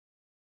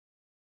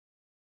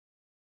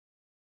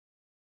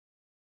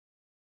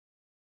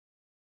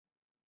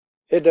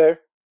Hey there,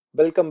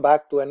 welcome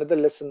back to another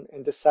lesson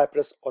in the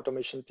Cypress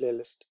automation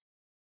playlist.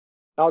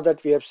 Now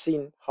that we have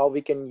seen how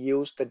we can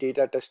use the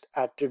data test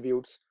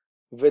attributes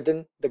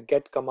within the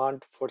get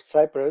command for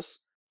Cypress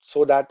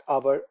so that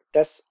our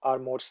tests are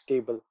more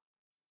stable.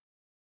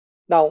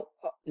 Now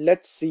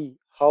let's see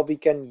how we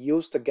can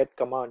use the get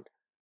command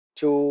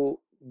to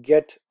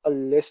get a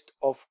list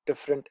of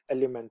different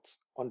elements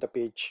on the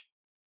page.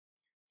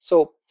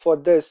 So for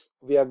this,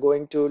 we are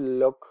going to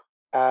look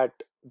at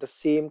the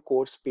same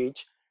course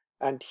page,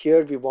 and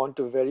here we want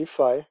to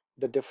verify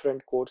the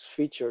different course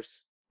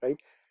features, right?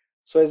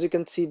 So as you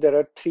can see, there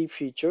are three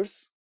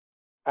features,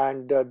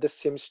 and this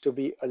seems to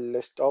be a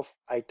list of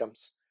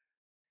items.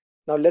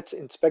 Now let's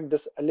inspect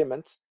these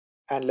elements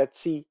and let's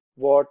see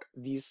what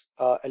these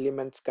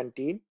elements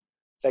contain.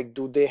 Like,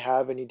 do they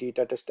have any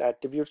data test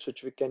attributes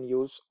which we can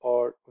use,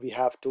 or we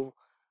have to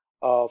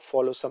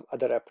follow some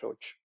other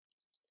approach?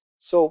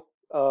 So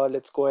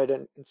let's go ahead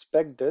and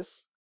inspect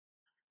this.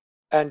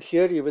 And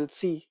here you will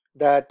see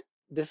that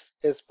this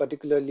is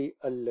particularly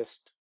a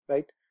list,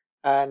 right?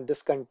 And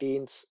this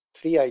contains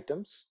three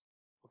items,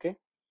 okay?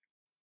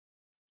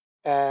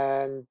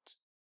 And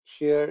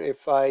here,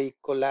 if I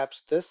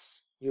collapse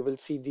this, you will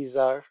see these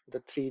are the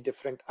three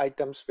different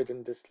items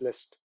within this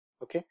list,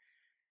 okay?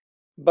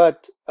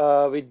 But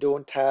we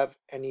don't have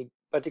any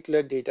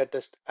particular data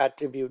test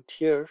attribute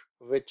here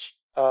which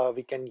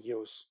we can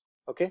use,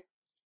 okay?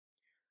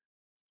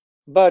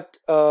 But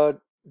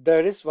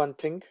there is one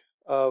thing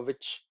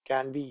which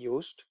can be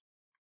used,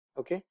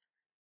 okay?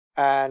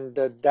 And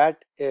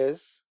that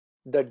is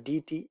the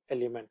DT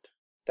element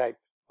type,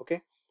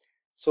 okay?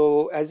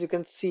 So as you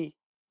can see,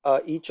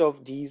 each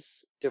of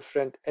these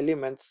different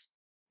elements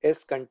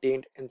is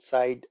contained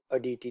inside a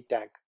DT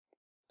tag,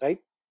 right?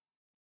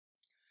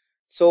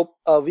 So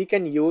we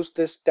can use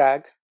this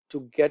tag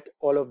to get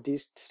all of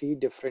these three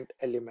different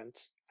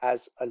elements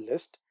as a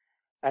list,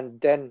 and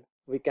then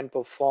we can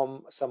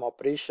perform some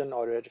operation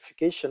or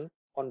verification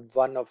on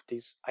one of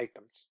these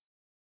items.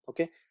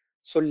 Okay,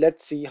 so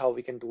let's see how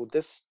we can do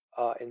this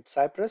in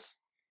Cypress.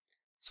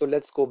 So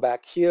let's go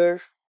back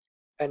here,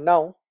 and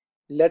now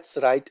let's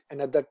write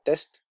another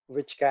test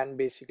which can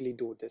basically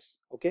do this.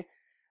 Okay,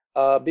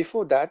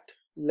 before that,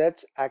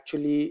 let's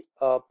actually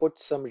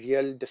put some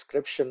real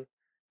description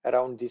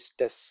around these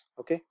tests.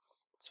 Okay,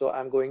 so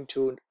I'm going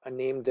to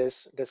name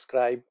this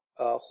describe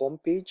home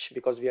page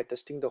because we are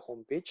testing the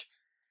home page.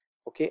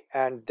 Okay,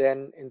 and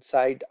then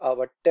inside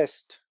our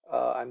test,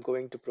 I'm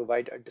going to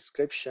provide a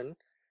description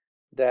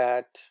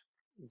that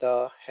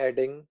the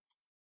heading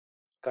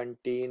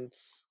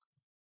contains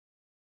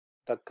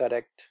the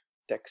correct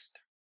text.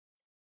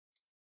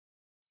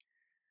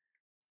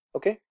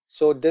 Okay,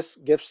 so this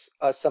gives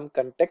us some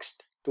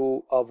context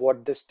to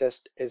what this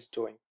test is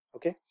doing.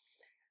 Okay,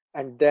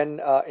 and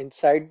then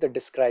inside the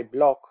describe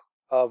block,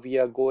 we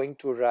are going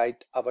to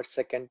write our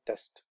second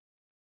test.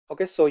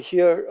 Okay, so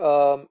here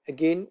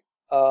again,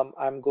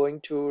 I'm going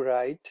to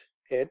write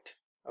it.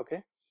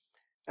 Okay,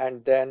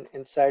 and then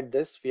inside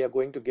this, we are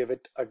going to give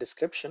it a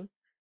description.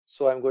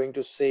 So I'm going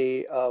to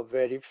say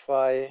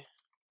verify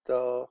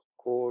the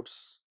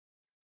course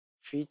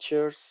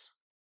features.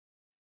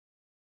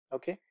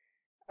 Okay,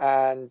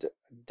 and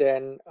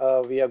then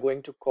we are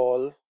going to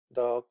call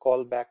the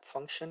callback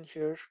function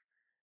here.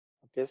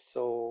 Okay,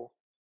 so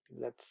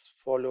let's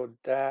follow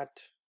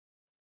that.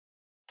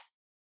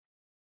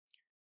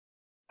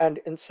 And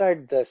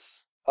inside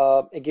this,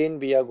 again,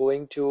 we are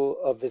going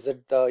to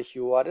visit the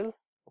URL.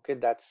 Okay,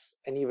 that's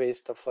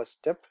anyways the first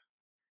step.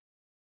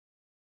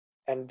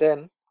 And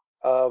then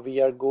we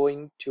are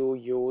going to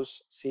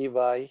use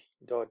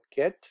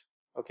cy.get.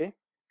 Okay,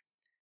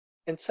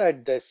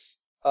 inside this,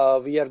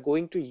 we are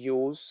going to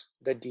use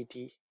the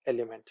DT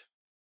element.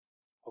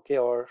 Okay,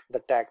 or the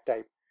tag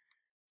type.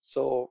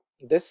 So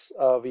this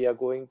we are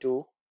going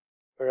to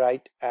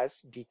write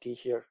as DT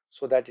here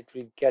so that it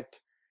will get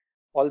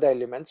all the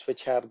elements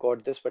which have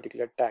got this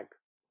particular tag.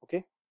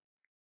 Okay,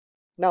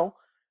 now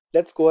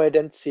let's go ahead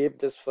and save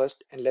this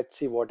first and let's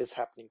see what is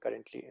happening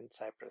currently in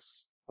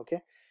Cypress.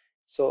 Okay,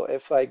 so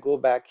if I go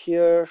back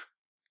here,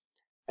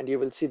 and you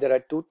will see there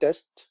are two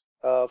tests.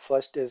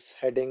 First is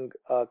heading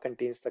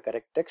contains the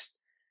correct text,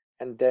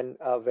 and then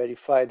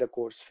verify the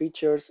course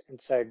features.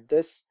 Inside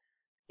this,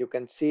 you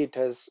can see it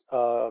has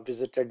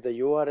visited the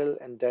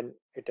URL, and then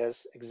it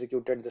has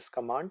executed this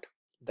command,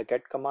 the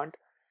get command,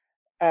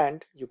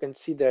 and you can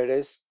see there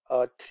is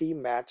three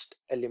matched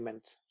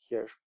elements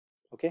here.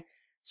 Okay,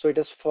 so it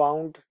has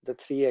found the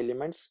three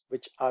elements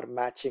which are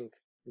matching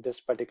this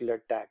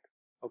particular tag.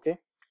 Okay,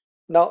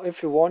 now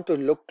if you want to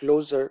look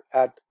closer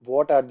at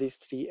what are these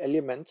three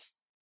elements,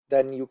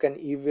 then you can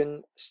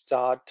even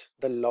start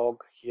the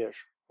log here.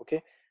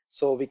 Okay,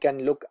 so we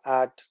can look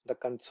at the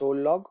console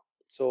log.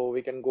 So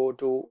we can go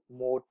to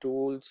more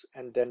tools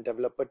and then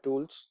developer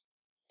tools,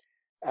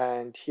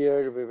 and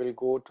here we will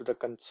go to the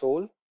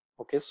console.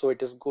 Okay, so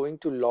it is going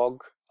to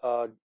log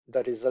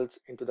the results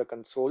into the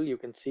console. You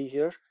can see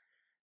here.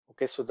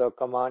 Okay, so the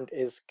command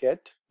is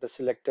get, the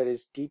selector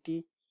is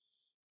dt,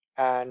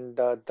 and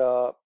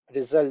the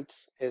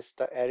results is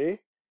the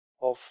array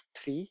of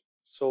 3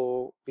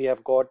 So we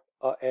have got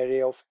an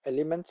array of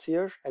elements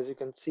here, as you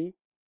can see,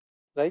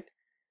 right?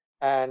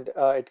 And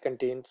it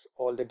contains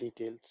all the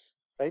details,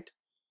 right?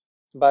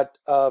 But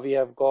we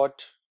have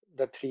got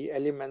the three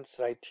elements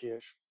right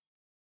here.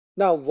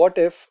 Now, what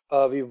if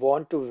we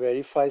want to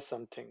verify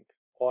something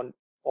on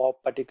a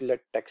particular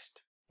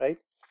text, right?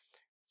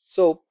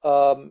 So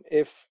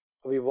if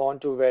we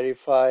want to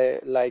verify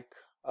like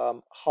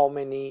how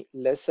many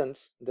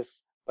lessons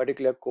this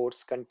particular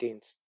course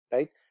contains,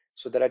 right?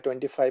 So there are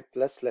 25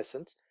 plus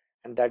lessons,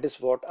 and that is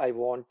what I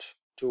want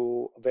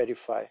to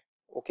verify,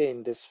 okay,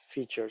 in these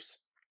features.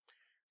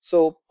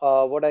 So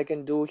what I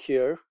can do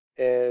here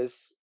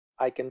is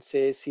I can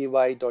say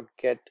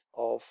cy.get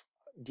of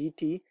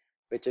dt,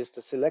 which is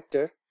the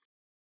selector,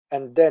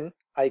 and then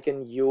I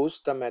can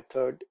use the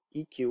method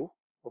eq,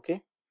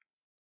 okay,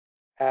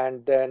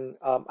 and then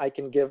I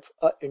can give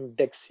a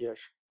index here,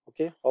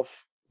 okay, of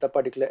the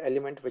particular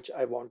element which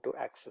I want to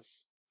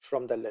access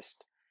from the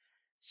list.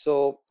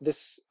 So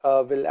this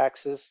will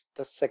access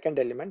the second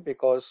element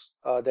because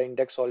the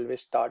index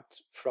always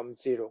starts from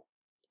 0,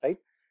 right?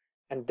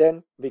 And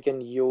then we can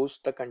use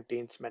the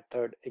contains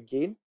method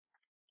again,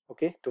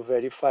 okay, to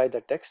verify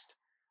the text.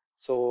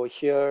 So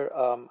here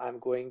I'm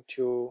going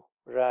to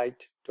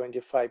write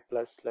 25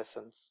 plus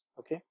lessons,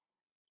 okay?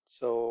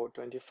 So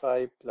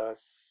 25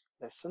 plus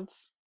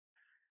lessons.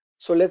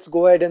 So let's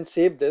go ahead and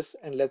save this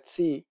and let's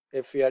see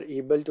if we are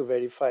able to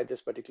verify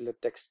this particular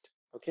text.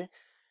 Okay.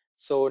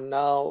 So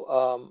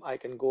now I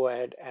can go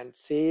ahead and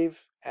save.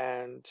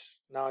 And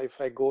now if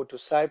I go to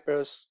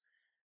Cypress,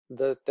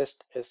 the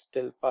test is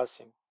still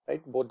passing,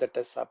 right? Both the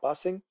tests are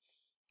passing.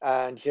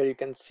 And here you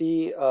can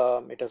see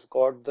it has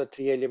got the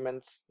three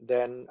elements.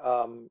 Then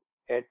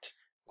it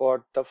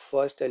got the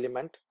first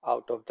element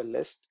out of the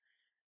list.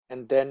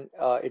 And then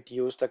it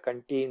used the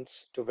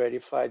contains to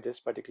verify this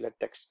particular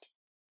text.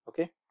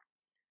 Okay.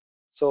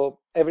 So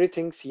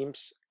everything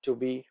seems to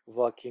be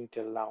working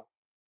till now.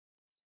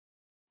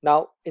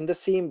 Now, in the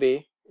same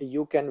way,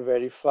 you can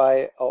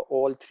verify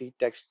all three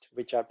texts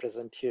which are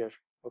present here.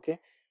 Okay.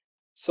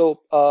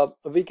 So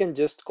we can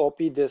just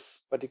copy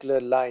this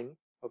particular line.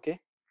 Okay.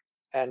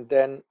 And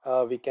then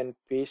we can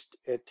paste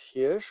it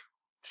here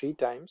 3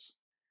 times.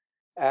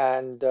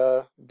 And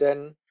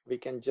then we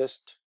can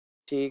just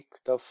take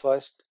the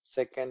first,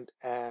 second,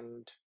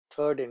 and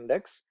third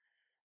index,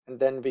 and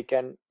then we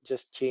can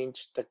just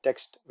change the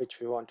text which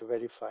we want to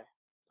verify.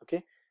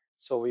 Okay,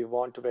 so we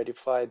want to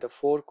verify the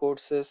 4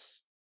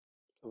 courses.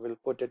 We'll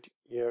put it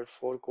here,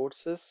 4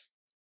 courses,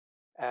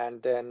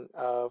 and then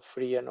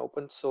free and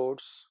open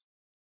source,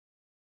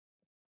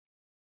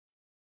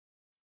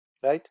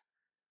 right?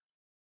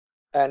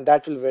 And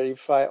that will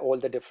verify all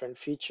the different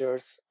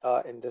features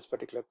in this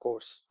particular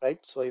course, right?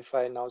 So if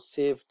I now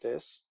save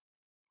this,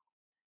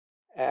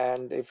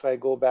 and if I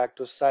go back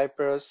to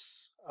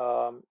Cypress,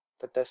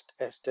 the test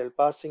is still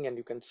passing, and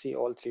you can see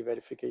all three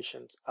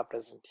verifications are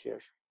present here,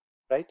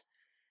 right?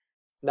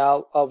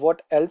 Now,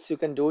 what else you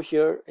can do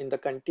here in the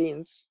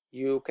contains,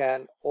 you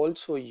can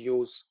also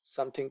use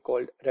something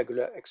called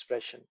regular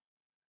expression.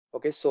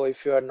 Okay, so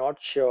if you are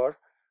not sure,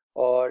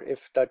 or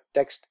if the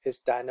text is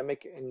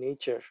dynamic in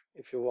nature,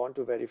 if you want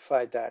to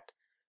verify that,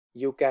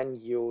 you can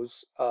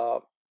use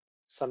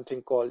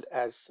something called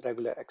as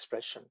regular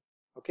expression.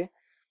 Okay,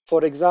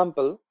 for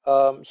example,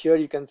 here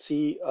you can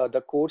see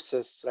the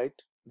courses, right?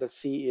 The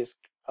C is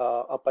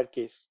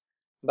uppercase.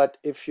 But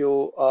if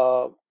you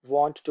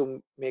want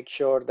to make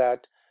sure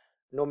that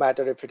no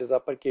matter if it is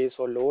uppercase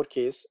or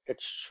lowercase,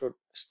 it should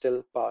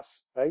still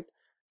pass, right?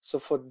 So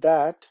for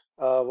that,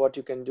 what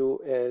you can do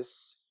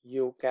is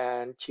you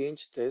can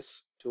change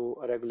this to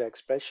a regular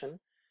expression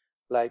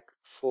like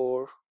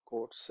 4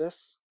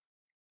 courses,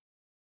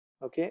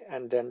 okay,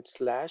 and then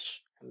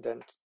slash and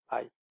then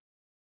I.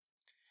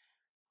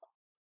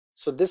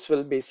 So this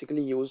will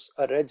basically use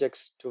a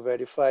regex to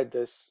verify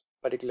this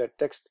particular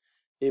text,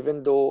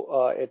 even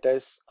though it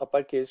is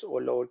uppercase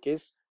or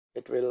lowercase,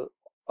 it will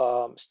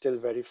still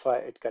verify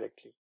it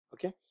correctly.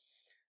 Okay.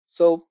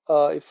 So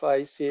if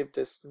I save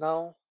this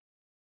now,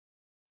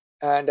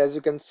 and as you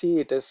can see,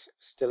 it is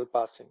still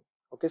passing.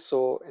 Okay,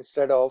 so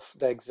instead of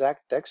the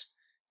exact text,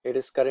 it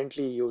is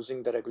currently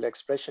using the regular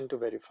expression to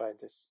verify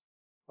this.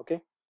 Okay,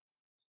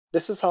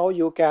 this is how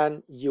you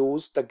can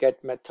use the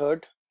get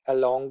method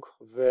along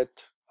with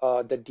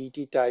the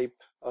DT type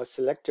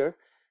selector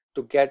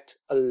to get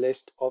a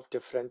list of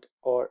different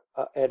or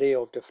array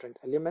of different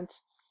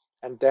elements.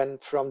 And then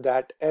from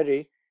that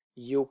array,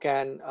 you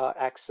can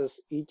access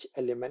each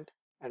element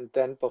and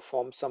then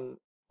perform some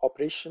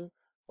operation,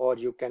 or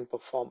you can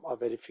perform a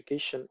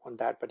verification on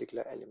that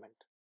particular element.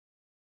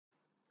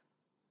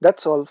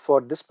 That's all for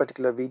this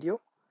particular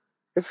video.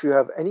 If you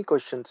have any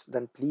questions,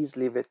 then please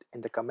leave it in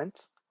the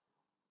comments.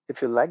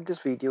 If you like this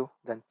video,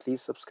 then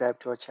please subscribe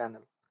to our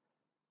channel.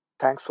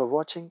 Thanks for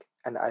watching,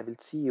 and I will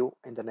see you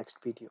in the next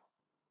video.